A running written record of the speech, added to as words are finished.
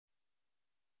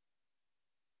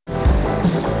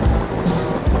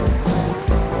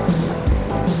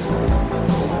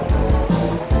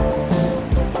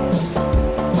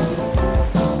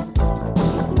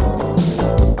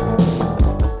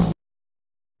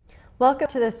Welcome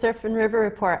to the Surf and River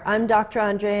Report. I'm Dr.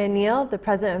 Andrea Neal, the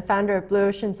president and founder of Blue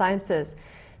Ocean Sciences.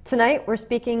 Tonight we're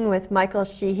speaking with Michael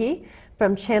Sheehy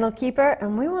from Channel Keeper,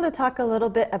 and we want to talk a little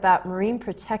bit about marine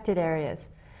protected areas.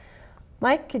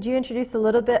 Mike, could you introduce a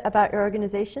little bit about your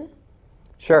organization?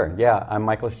 Sure, yeah. I'm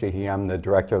Michael Sheehy. I'm the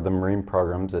director of the marine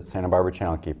programs at Santa Barbara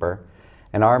Channel Keeper.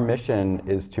 And our mission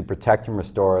is to protect and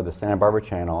restore the Santa Barbara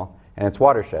Channel and its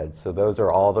watersheds. So those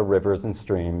are all the rivers and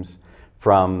streams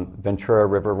from Ventura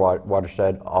River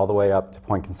watershed all the way up to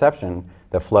Point Conception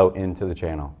that flow into the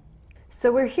channel.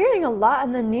 So we're hearing a lot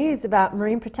in the news about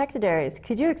marine protected areas.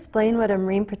 Could you explain what a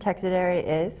marine protected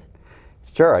area is?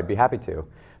 Sure, I'd be happy to.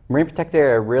 Marine protected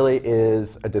area really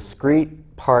is a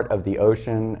discrete part of the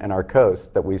ocean and our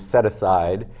coast that we set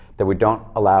aside that we don't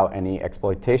allow any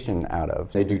exploitation out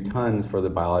of. They do tons for the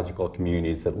biological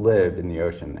communities that live in the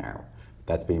ocean there.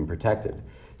 That's being protected.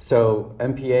 So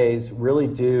MPAs really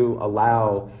do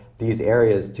allow these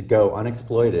areas to go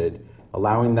unexploited,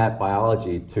 allowing that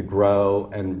biology to grow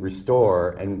and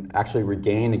restore and actually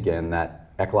regain again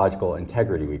that ecological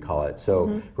integrity, we call it.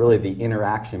 So really the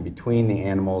interaction between the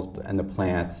animals and the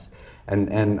plants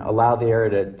and allow the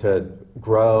area to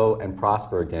grow and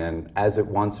prosper again as it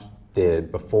once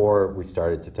did before we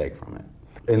started to take from it.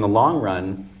 In the long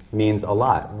run means a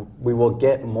lot. We will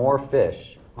get more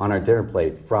fish on our dinner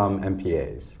plate from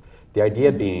MPAs. The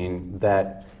idea being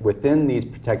that within these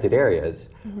protected areas,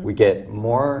 we get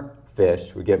more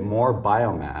fish, we get more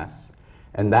biomass,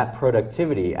 and that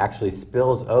productivity actually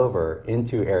spills over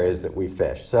into areas that we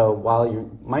fish. So while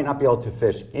you might not be able to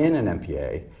fish in an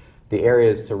MPA, the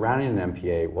areas surrounding an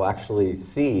MPA will actually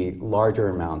see larger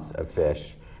amounts of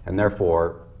fish, and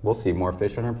therefore we'll see more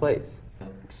fish on our plates.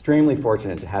 Extremely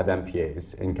fortunate to have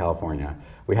MPAs in California.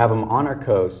 We have them on our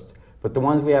coast, but the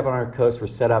ones we have on our coast were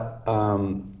set up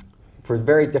for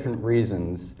very different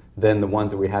reasons than the ones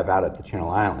that we have out at the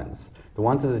Channel Islands. The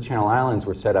ones at the Channel Islands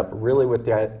were set up really with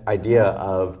the idea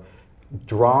of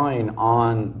drawing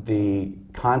on the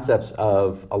concepts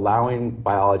of allowing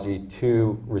biology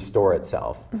to restore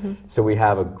itself. So we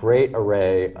have a great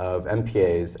array of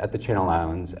MPAs at the Channel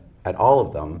Islands, at all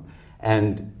of them,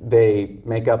 and they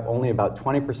make up only about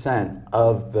 20%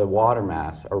 of the water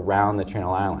mass around the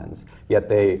Channel Islands, yet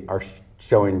they are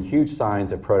showing huge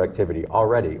signs of productivity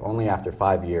already, only after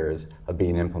 5 years of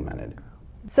being implemented.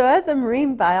 So as a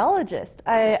marine biologist,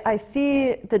 I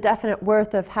see the definite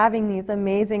worth of having these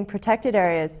amazing protected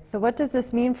areas. So what does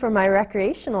this mean for my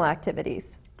recreational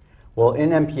activities? Well,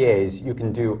 in MPAs, you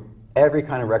can do every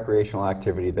kind of recreational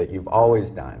activity that you've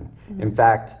always done. In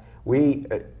fact, we,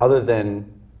 other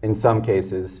than in some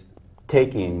cases,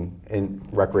 taking in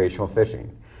recreational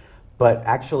fishing, but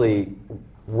actually,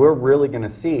 we're really going to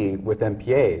see with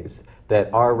MPAs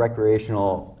that our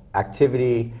recreational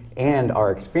activity and our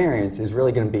experience is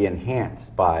really going to be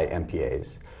enhanced by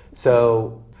MPAs.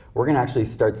 So we're going to actually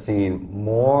start seeing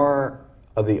more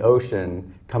of the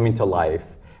ocean coming to life,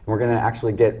 and we're going to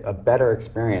actually get a better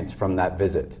experience from that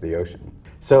visit to the ocean.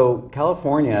 So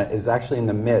California is actually in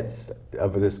the midst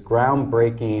of this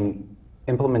groundbreaking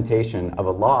implementation of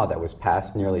a law that was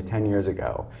passed nearly 10 years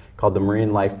ago called the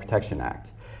Marine Life Protection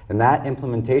Act. And that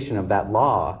implementation of that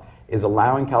law is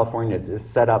allowing California to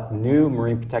set up new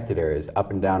marine protected areas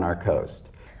up and down our coast.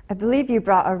 I believe you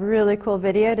brought a really cool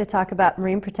video to talk about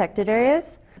marine protected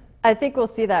areas. I think we'll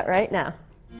see that right now.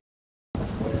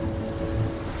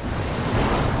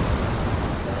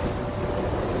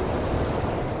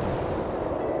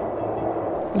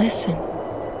 Listen.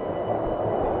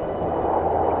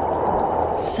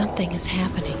 Something is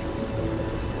happening.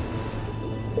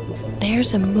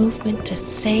 There's a movement to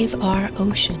save our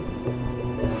ocean.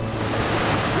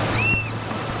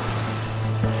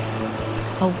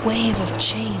 A wave of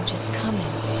change is coming.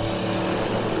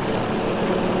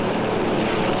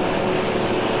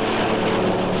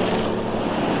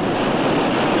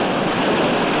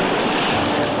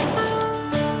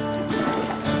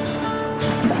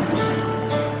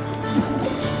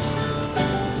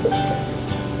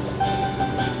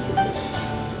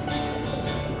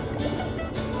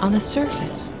 On the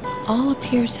surface, all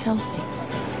appears healthy.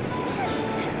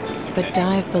 But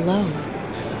dive below,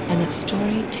 and the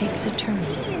story takes a turn.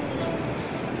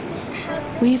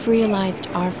 We've realized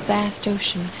our vast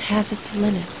ocean has its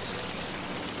limits.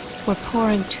 We're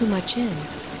pouring too much in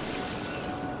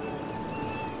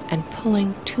and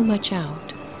pulling too much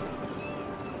out.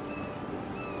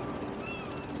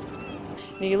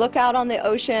 You look out on the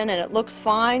ocean and it looks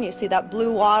fine. You see that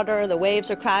blue water, the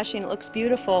waves are crashing, it looks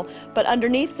beautiful. But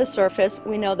underneath the surface,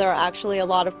 we know there are actually a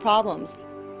lot of problems.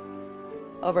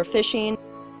 Overfishing,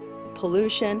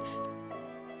 pollution,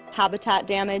 habitat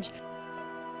damage.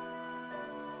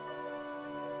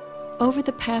 Over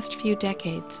the past few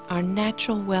decades, our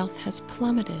natural wealth has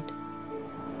plummeted,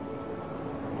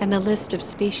 and the list of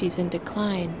species in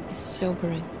decline is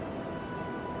sobering.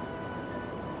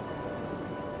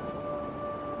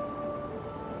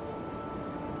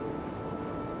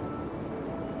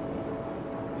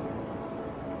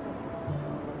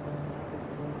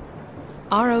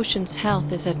 Our ocean's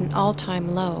health is at an all-time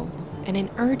low and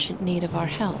in urgent need of our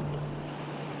help.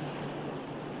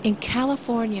 In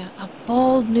California, a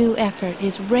bold new effort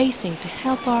is racing to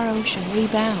help our ocean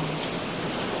rebound,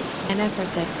 an effort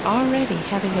that's already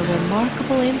having a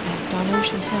remarkable impact on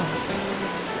ocean health.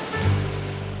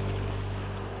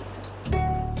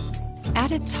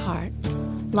 At its heart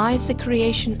lies the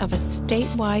creation of a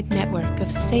statewide network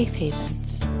of safe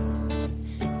havens,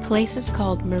 places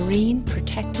called marine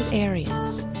protected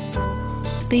areas.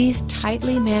 These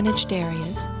tightly managed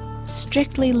areas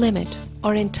strictly limit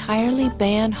or entirely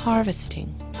ban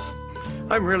harvesting.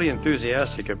 I'm really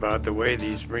enthusiastic about the way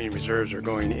these marine reserves are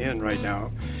going in right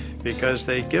now, because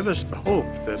they give us the hope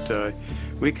that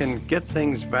we can get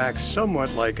things back somewhat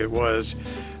like it was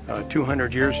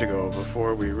 200 years ago,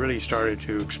 before we really started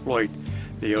to exploit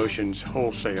the oceans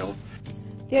wholesale.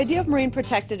 The idea of marine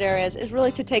protected areas is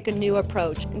really to take a new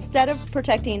approach. Instead of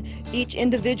protecting each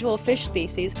individual fish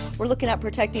species, we're looking at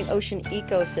protecting ocean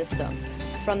ecosystems,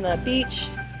 from the beach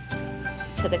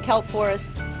to the kelp forest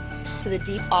to the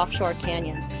deep offshore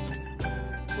canyons.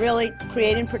 Really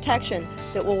creating protection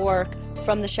that will work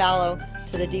from the shallow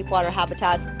to the deep water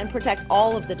habitats and protect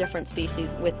all of the different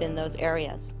species within those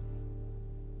areas.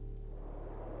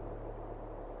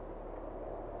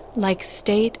 Like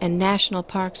state and national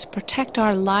parks protect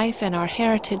our life and our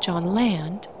heritage on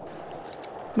land,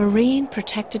 marine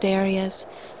protected areas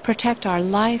protect our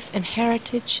life and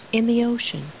heritage in the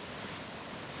ocean.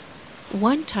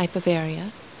 One type of area,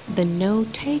 the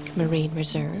no-take marine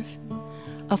reserve,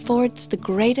 affords the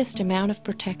greatest amount of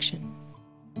protection.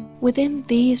 Within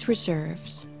these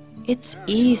reserves, it's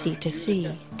easy to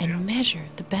see and measure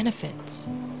the benefits.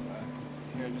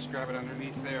 Just grab it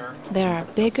underneath there. There are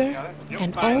bigger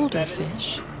and older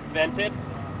fish,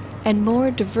 and more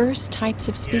diverse types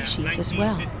of species as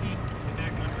well.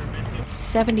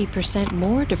 70%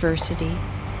 more diversity,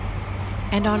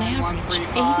 and on average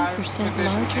 80%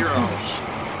 larger fish.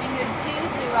 And your two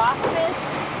blue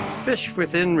rockfish? Fish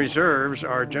within reserves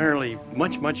are generally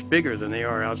much bigger than they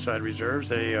are outside reserves.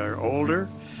 They are older,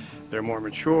 they're more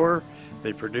mature,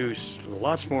 they produce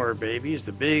lots more babies.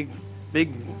 The big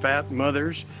fat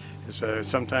mothers, as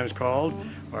sometimes called,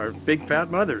 are big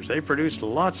fat mothers. They produce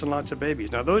lots and lots of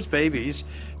babies. Now those babies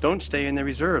don't stay in the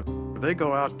reserve. They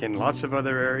go out in lots of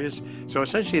other areas. So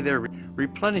essentially they're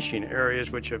replenishing areas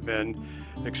which have been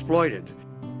exploited.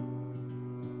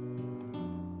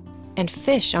 And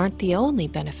fish aren't the only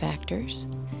benefactors.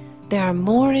 There are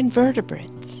more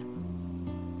invertebrates,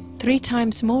 3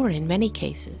 times more in many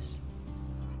cases.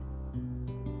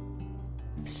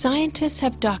 Scientists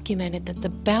have documented that the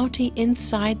bounty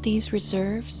inside these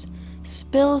reserves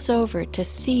spills over to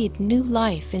seed new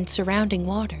life in surrounding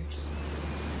waters.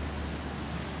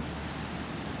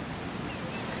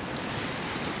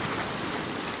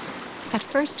 At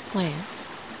first glance,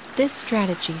 this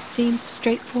strategy seems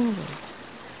straightforward.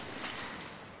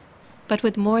 But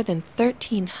with more than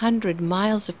 1,300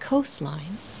 miles of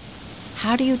coastline,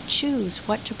 how do you choose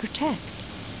what to protect?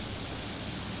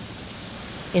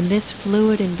 In this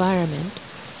fluid environment,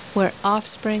 where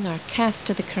offspring are cast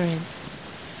to the currents,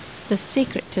 the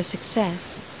secret to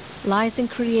success lies in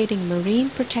creating marine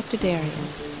protected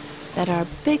areas that are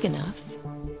big enough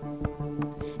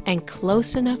and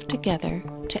close enough together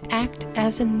to act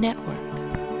as a network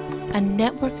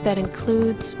that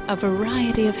includes a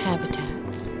variety of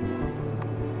habitats,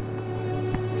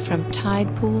 from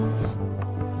tide pools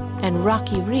and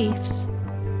rocky reefs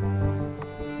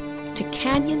to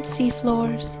canyon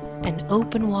seafloors and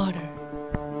open water.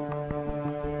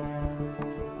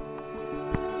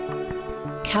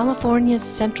 California's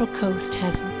Central Coast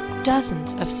has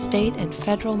dozens of state and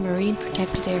federal marine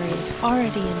protected areas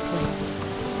already in place,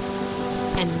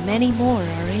 and many more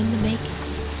are in the making.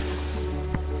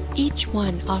 Each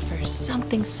one offers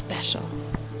something special.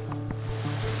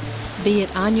 Be it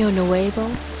Año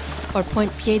Nuevo or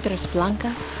Point Piedras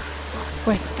Blancas,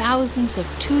 where thousands of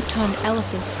 2-ton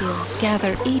elephant seals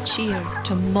gather each year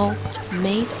to molt,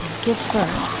 mate, and give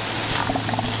birth.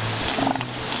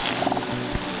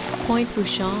 Point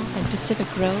Bouchon and Pacific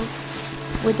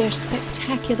Grove, with their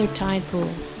spectacular tide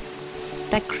pools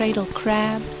that cradle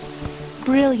crabs,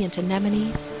 brilliant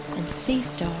anemones, and sea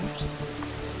stars.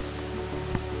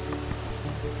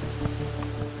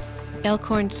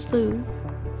 Elkhorn Slough,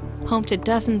 home to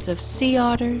dozens of sea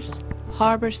otters,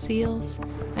 harbor seals,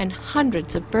 and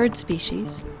hundreds of bird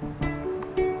species.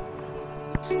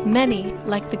 Many,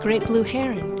 like the great blue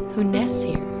heron, who nests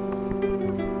here.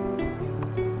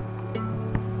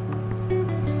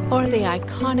 Or the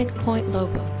iconic Point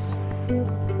Lobos,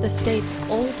 the state's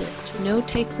oldest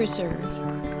no-take reserve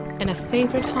and a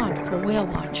favorite haunt for whale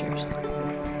watchers.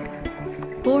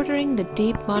 Bordering the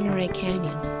deep Monterey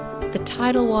Canyon, the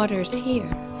tidal waters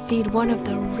here feed one of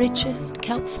the richest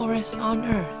kelp forests on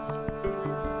Earth.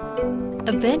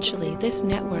 Eventually, this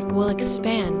network will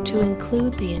expand to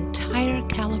include the entire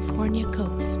California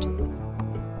coast.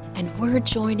 And we're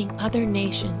joining other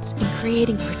nations in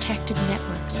creating protected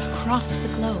networks across the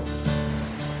globe.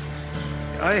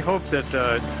 I hope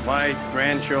that my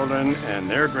grandchildren and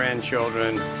their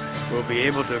grandchildren will be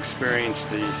able to experience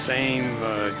the same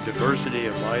diversity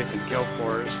of life in kelp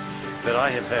forests that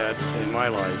I have had in my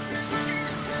life.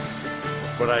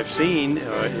 What I've seen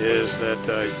is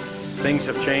that things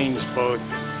have changed both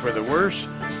for the worse,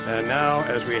 and now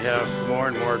as we have more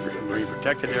and more marine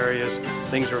protected areas,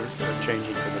 things are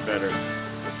changing for the better.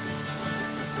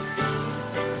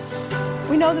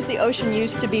 We know that the ocean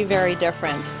used to be very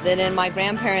different, that in my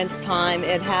grandparents' time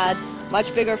it had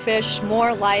much bigger fish,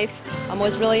 more life,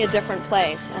 was really a different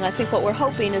place. And I think what we're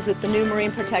hoping is that the new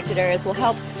marine protected areas will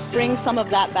help bring some of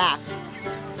that back,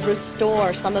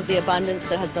 restore some of the abundance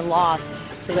that has been lost,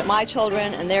 so that my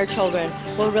children and their children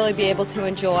will really be able to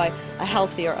enjoy a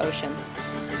healthier ocean.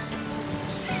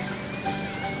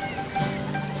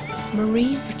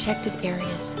 Marine protected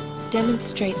areas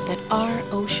demonstrate that our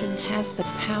ocean has the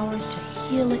power to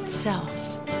heal itself.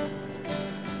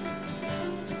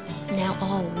 Now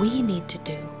all we need to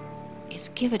do is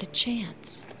give it a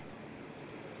chance.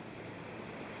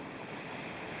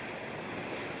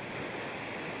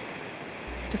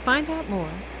 To find out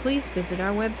more, please visit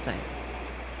our website.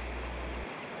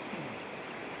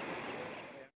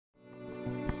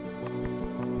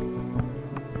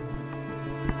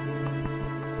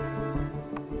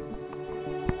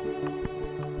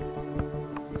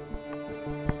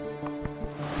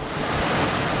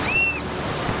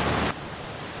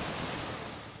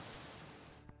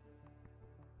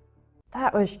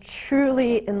 That was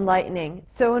truly enlightening.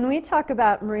 So when we talk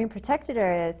about marine protected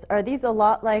areas, are these a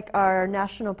lot like our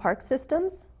national park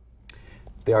systems?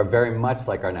 They are very much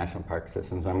like our national park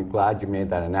systems. I'm glad you made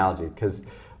that analogy, because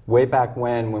way back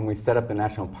when we set up the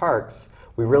national parks,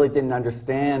 we really didn't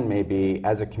understand maybe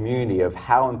as a community of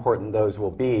how important those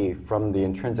will be from the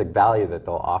intrinsic value that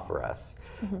they'll offer us.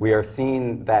 We are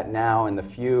seeing that now in the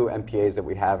few MPAs that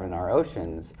we have in our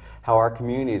oceans, how our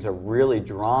communities are really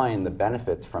drawing the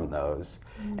benefits from those.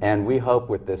 And we hope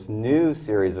with this new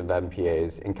series of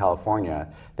MPAs in California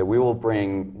that we will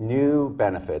bring new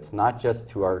benefits, not just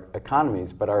to our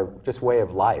economies, but our just way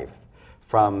of life,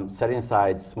 from setting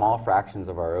aside small fractions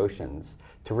of our oceans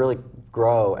to really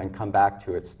grow and come back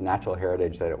to its natural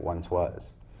heritage that it once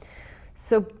was.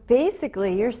 So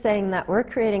basically, you're saying that we're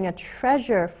creating a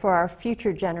treasure for our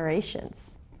future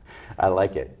generations. I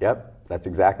like it. Yep, that's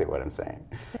exactly what I'm saying.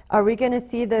 Are we going to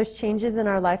see those changes in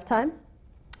our lifetime?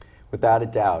 Without a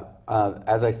doubt.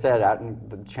 As I said, out in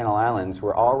the Channel Islands,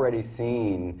 we're already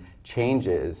seeing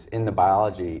changes in the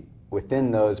biology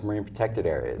within those marine protected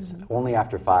areas only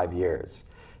after 5 years.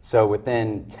 So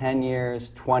within 10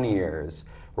 years, 20 years,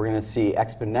 we're going to see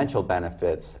exponential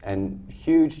benefits and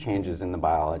huge changes in the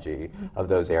biology of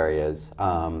those areas,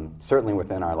 certainly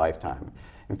within our lifetime.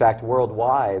 In fact,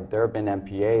 worldwide, there have been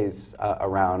MPAs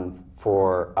around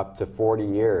for up to 40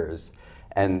 years.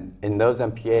 And in those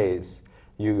MPAs,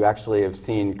 you actually have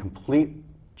seen complete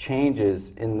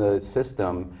changes in the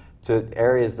system to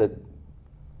areas that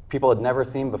people had never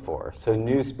seen before. So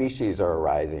new species are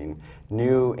arising,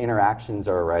 new interactions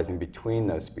are arising between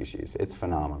those species. It's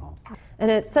phenomenal.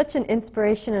 And it's such an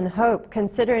inspiration and hope,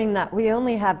 considering that we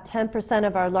only have 10%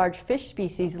 of our large fish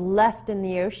species left in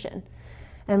the ocean.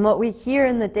 And what we hear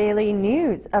in the daily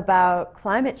news about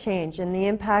climate change and the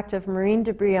impact of marine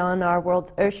debris on our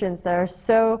world's oceans that are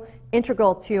so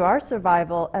integral to our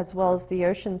survival as well as the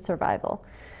ocean's survival.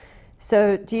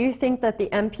 So do you think that the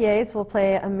MPAs will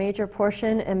play a major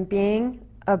portion in being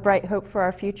a bright hope for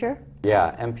our future?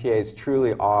 Yeah, MPAs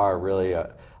truly are really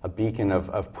a beacon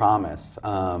of promise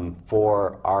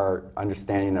for our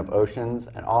understanding of oceans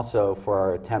and also for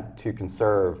our attempt to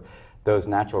conserve those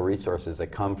natural resources that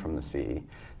come from the sea.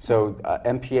 So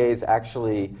MPAs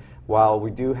actually, while we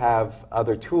do have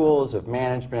other tools of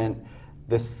management,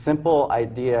 this simple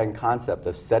idea and concept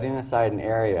of setting aside an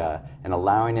area and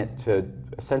allowing it to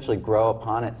essentially grow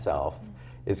upon itself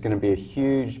is going to be a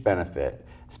huge benefit,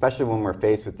 especially when we're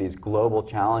faced with these global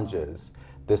challenges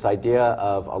this idea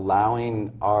of allowing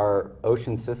our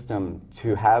ocean system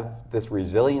to have this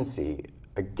resiliency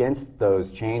against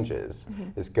those changes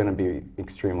is going to be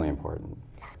extremely important.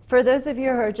 For those of you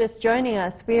who are just joining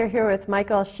us, we are here with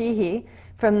Michael Sheehy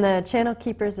from the Channel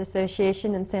Keepers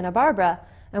Association in Santa Barbara,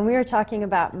 and we are talking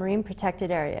about marine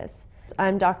protected areas.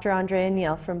 I'm Dr. Andrea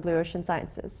Neal from Blue Ocean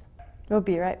Sciences. We'll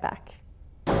be right back.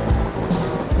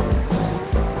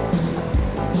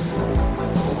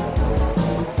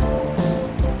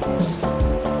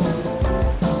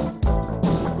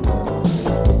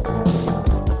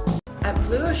 At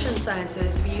Blue Ocean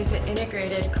Sciences, we use an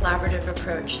integrated collaborative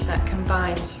approach that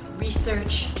combines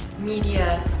research,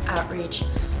 media, outreach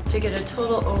to get a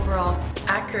total overall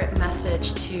accurate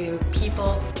message to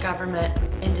people, government,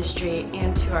 industry,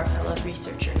 and to our fellow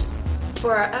researchers.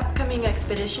 For our upcoming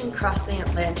expedition Cross the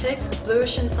Atlantic, Blue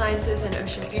Ocean Sciences and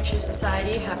Ocean Future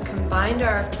Society have combined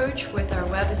our approach with our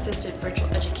web-assisted virtual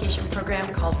education program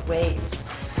called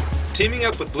WAVES. Teaming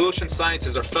up with Blue Ocean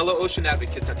Sciences are fellow ocean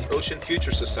advocates at the Ocean Future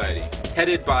Society,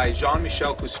 headed by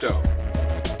Jean-Michel Cousteau.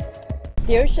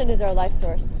 The ocean is our life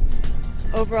source.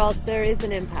 Overall, there is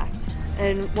an impact,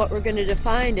 and what we're going to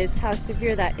define is how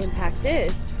severe that impact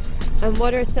is, and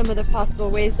what are some of the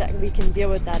possible ways that we can deal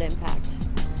with that impact.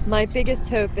 My biggest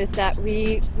hope is that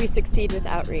we succeed with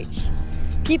outreach.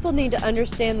 People need to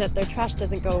understand that their trash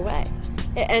doesn't go away.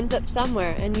 It ends up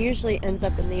somewhere, and usually ends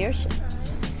up in the ocean.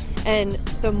 And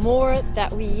the more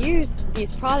that we use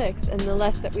these products and the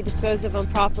less that we dispose of them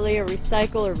properly or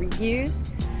recycle or reuse,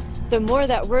 the more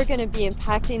that we're going to be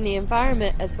impacting the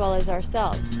environment as well as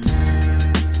ourselves.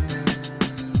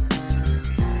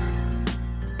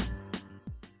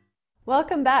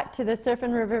 Welcome back to the Surf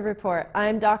and River Report.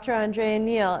 I'm Dr. Andrea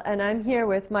Neal, and I'm here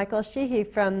with Michael Sheehy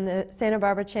from the Santa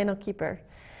Barbara Channel Keeper.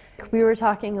 We were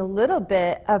talking a little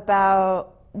bit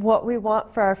about what we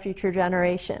want for our future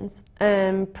generations.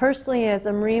 And personally, as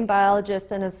a marine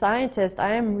biologist and a scientist,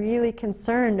 I am really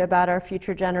concerned about our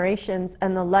future generations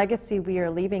and the legacy we are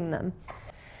leaving them.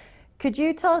 Could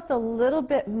you tell us a little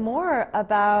bit more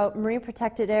about marine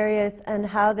protected areas and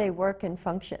how they work and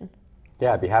function?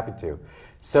 Yeah, I'd be happy to.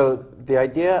 So the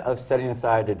idea of setting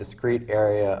aside a discrete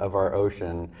area of our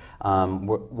ocean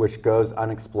which goes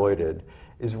unexploited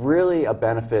is really a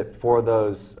benefit for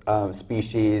those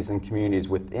species and communities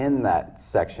within that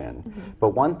section. But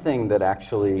one thing that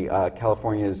actually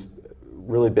California's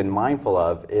really been mindful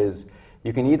of is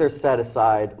you can either set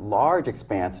aside large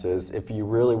expanses if you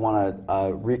really want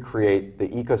to recreate the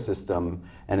ecosystem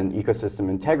and an ecosystem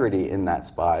integrity in that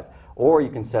spot, or you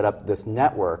can set up this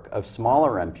network of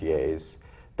smaller MPAs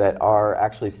that are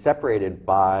actually separated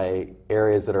by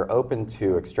areas that are open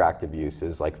to extractive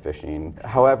uses like fishing.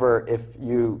 However, if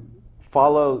you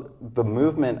follow the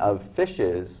movement of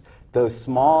fishes, those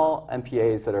small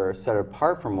MPAs that are set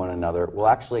apart from one another will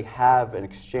actually have an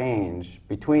exchange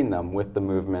between them with the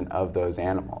movement of those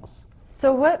animals.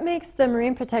 So what makes the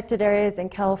marine protected areas in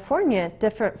California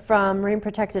different from marine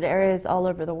protected areas all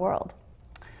over the world?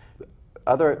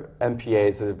 Other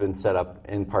MPAs that have been set up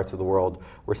in parts of the world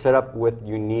were set up with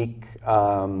unique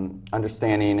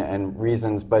understanding and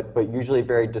reasons, but usually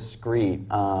very discrete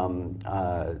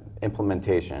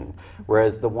implementation.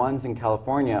 Whereas the ones in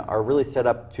California are really set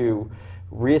up to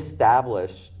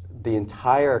reestablish the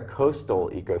entire coastal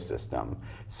ecosystem.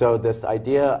 So this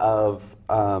idea of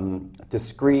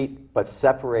discrete but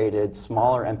separated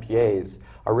smaller MPAs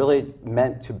are really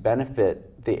meant to benefit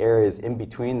the areas in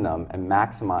between them and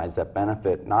maximize that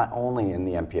benefit not only in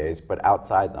the MPAs but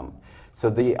outside them.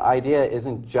 So the idea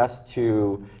isn't just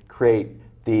to create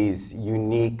these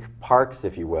unique parks,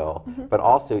 if you will, but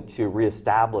also to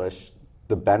reestablish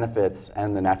the benefits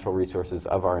and the natural resources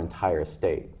of our entire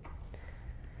state.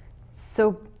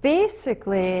 So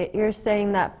basically, you're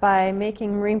saying that by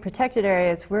making marine protected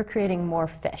areas, we're creating more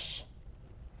fish.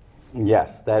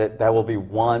 Yes, that will be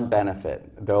one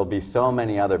benefit. There will be so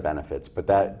many other benefits, but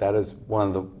that is one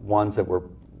of the ones that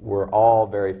we're all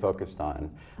very focused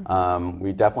on.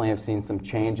 We definitely have seen some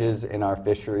changes in our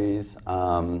fisheries.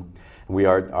 We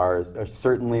are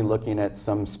certainly looking at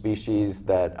some species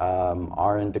that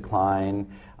are in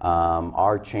decline,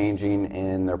 are changing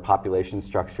in their population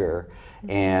structure.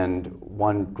 And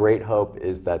one great hope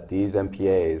is that these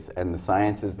MPAs, and the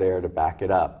science is there to back it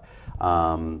up,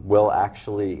 will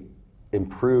actually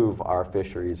improve our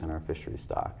fisheries and our fishery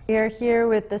stocks. We are here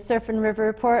with the Surf and River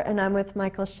Report, and I'm with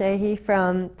Michael Sheehy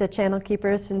from the Channel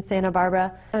Keepers in Santa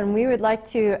Barbara. And we would like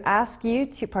to ask you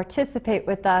to participate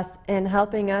with us in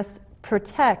helping us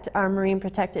protect our marine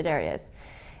protected areas.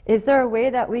 Is there a way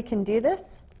that we can do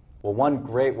this? Well, one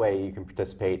great way you can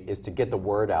participate is to get the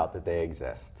word out that they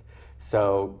exist.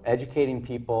 So educating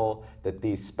people that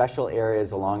these special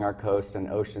areas along our coasts and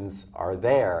oceans are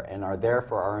there and are there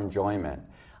for our enjoyment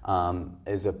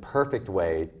is a perfect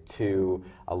way to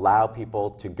allow people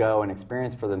to go and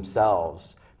experience for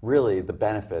themselves really the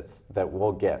benefits that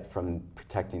we'll get from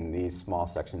protecting these small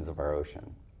sections of our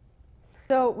ocean.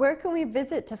 So where can we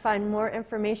visit to find more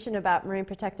information about marine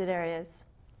protected areas?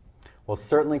 Well,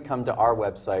 certainly come to our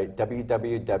website,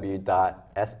 www.sbck.org.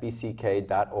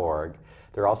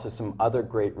 There are also some other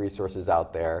great resources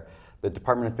out there. The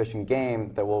Department of Fish and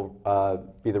Game, that will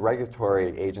be the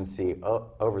regulatory agency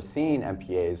overseeing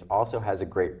MPAs, also has a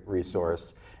great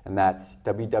resource, and that's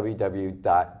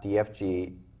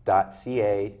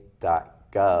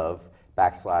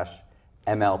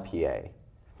www.dfg.ca.gov/MLPA.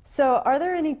 So are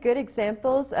there any good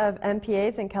examples of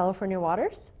MPAs in California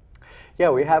waters?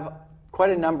 Yeah, we have quite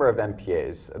a number of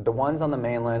MPAs. The ones on the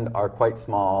mainland are quite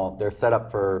small. They're set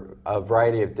up for a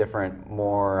variety of different,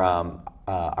 more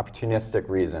opportunistic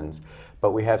reasons.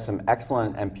 But we have some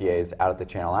excellent MPAs out at the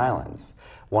Channel Islands.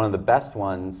 One of the best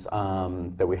ones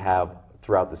that we have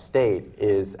throughout the state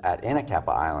is at Anacapa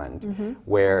Island,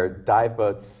 where dive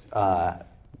boats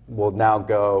will now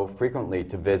go frequently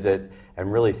to visit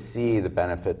and really see the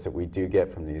benefits that we do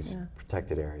get from these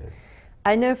protected areas.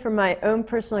 I know from my own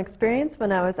personal experience,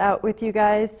 when I was out with you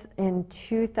guys in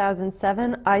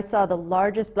 2007, I saw the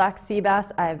largest black sea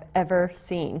bass I've ever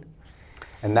seen.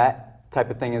 And that type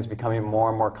of thing is becoming more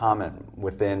and more common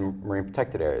within marine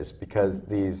protected areas because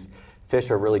these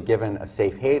fish are really given a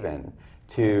safe haven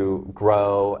to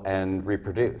grow and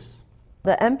reproduce.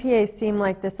 The MPAs seem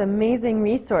like this amazing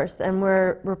resource, and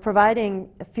we're providing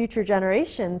future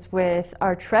generations with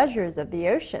our treasures of the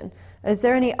ocean. Is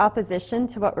there any opposition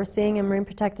to what we're seeing in marine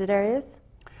protected areas?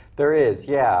 There is,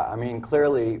 yeah. I mean,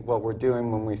 clearly what we're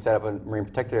doing when we set up a marine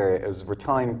protected area is we're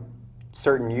telling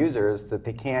certain users that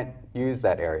they can't use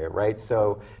that area, right?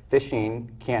 So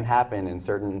fishing can't happen in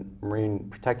certain marine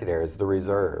protected areas, the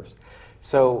reserves.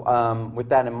 So with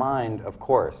that in mind, of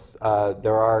course,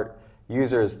 there are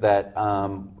users that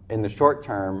in the short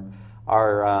term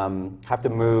are have to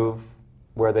move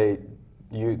where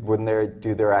when they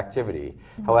do their activity.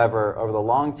 However, over the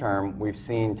long term, we've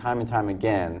seen time and time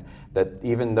again that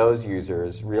even those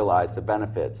users realize the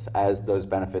benefits as those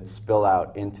benefits spill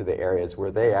out into the areas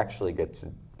where they actually get to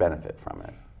benefit from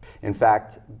it. In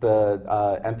fact, the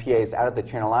MPAs out of the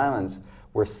Channel Islands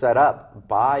were set up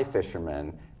by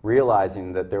fishermen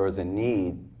realizing that there was a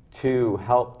need to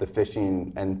help the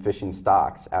fishing and fishing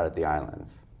stocks out at the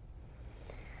islands.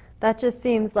 That just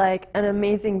seems like an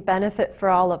amazing benefit for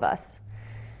all of us.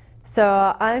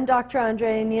 So I'm Dr.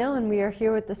 Andrea Neal, and we are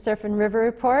here with the Surf and River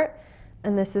Report,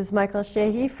 and this is Michael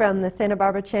Sheehy from the Santa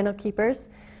Barbara Channel Keepers.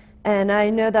 And I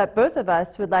know that both of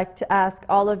us would like to ask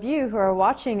all of you who are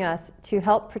watching us to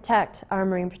help protect our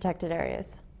marine protected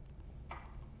areas.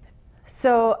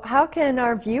 So how can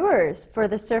our viewers for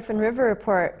the Surf and River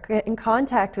Report get in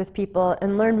contact with people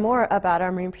and learn more about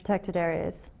our marine protected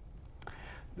areas?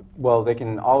 Well, they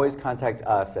can always contact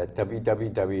us at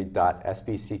www.sbck.org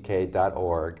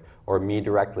or me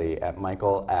directly at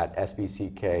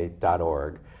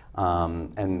michael@sbck.org.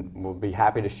 And we'll be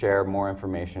happy to share more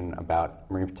information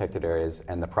about marine protected areas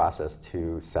and the process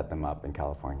to set them up in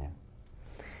California.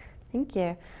 Thank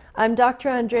you. I'm Dr.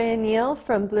 Andrea Neal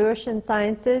from Blue Ocean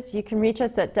Sciences. You can reach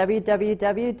us at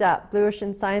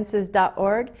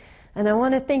www.blueoceansciences.org. And I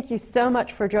want to thank you so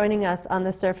much for joining us on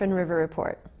the Surf and River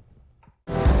Report.